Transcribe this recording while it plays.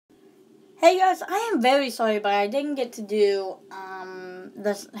Hey guys, I am very sorry, but I didn't get to do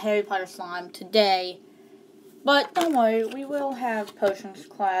this Harry Potter slime today. But don't worry, we will have potions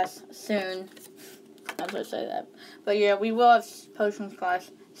class soon. As I say that, but yeah, we will have potions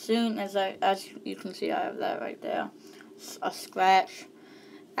class soon. As you can see, I have that right there. A scratch,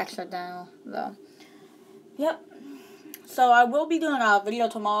 accidental though. Yep. So I will be doing a video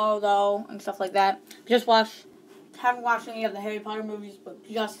tomorrow though and stuff like that. Haven't watched any of the Harry Potter movies, but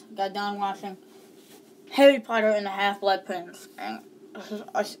just got done watching Harry Potter and the Half-Blood Prince, and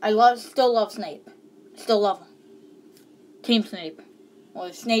still love Snape. Still love him. Team Snape.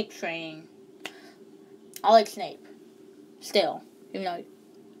 Or Snape Train. I like Snape. Still. Even though he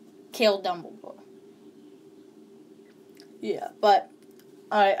killed Dumbledore. Yeah, but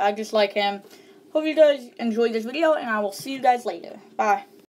I just like him. Hope you guys enjoyed this video, and I will see you guys later. Bye.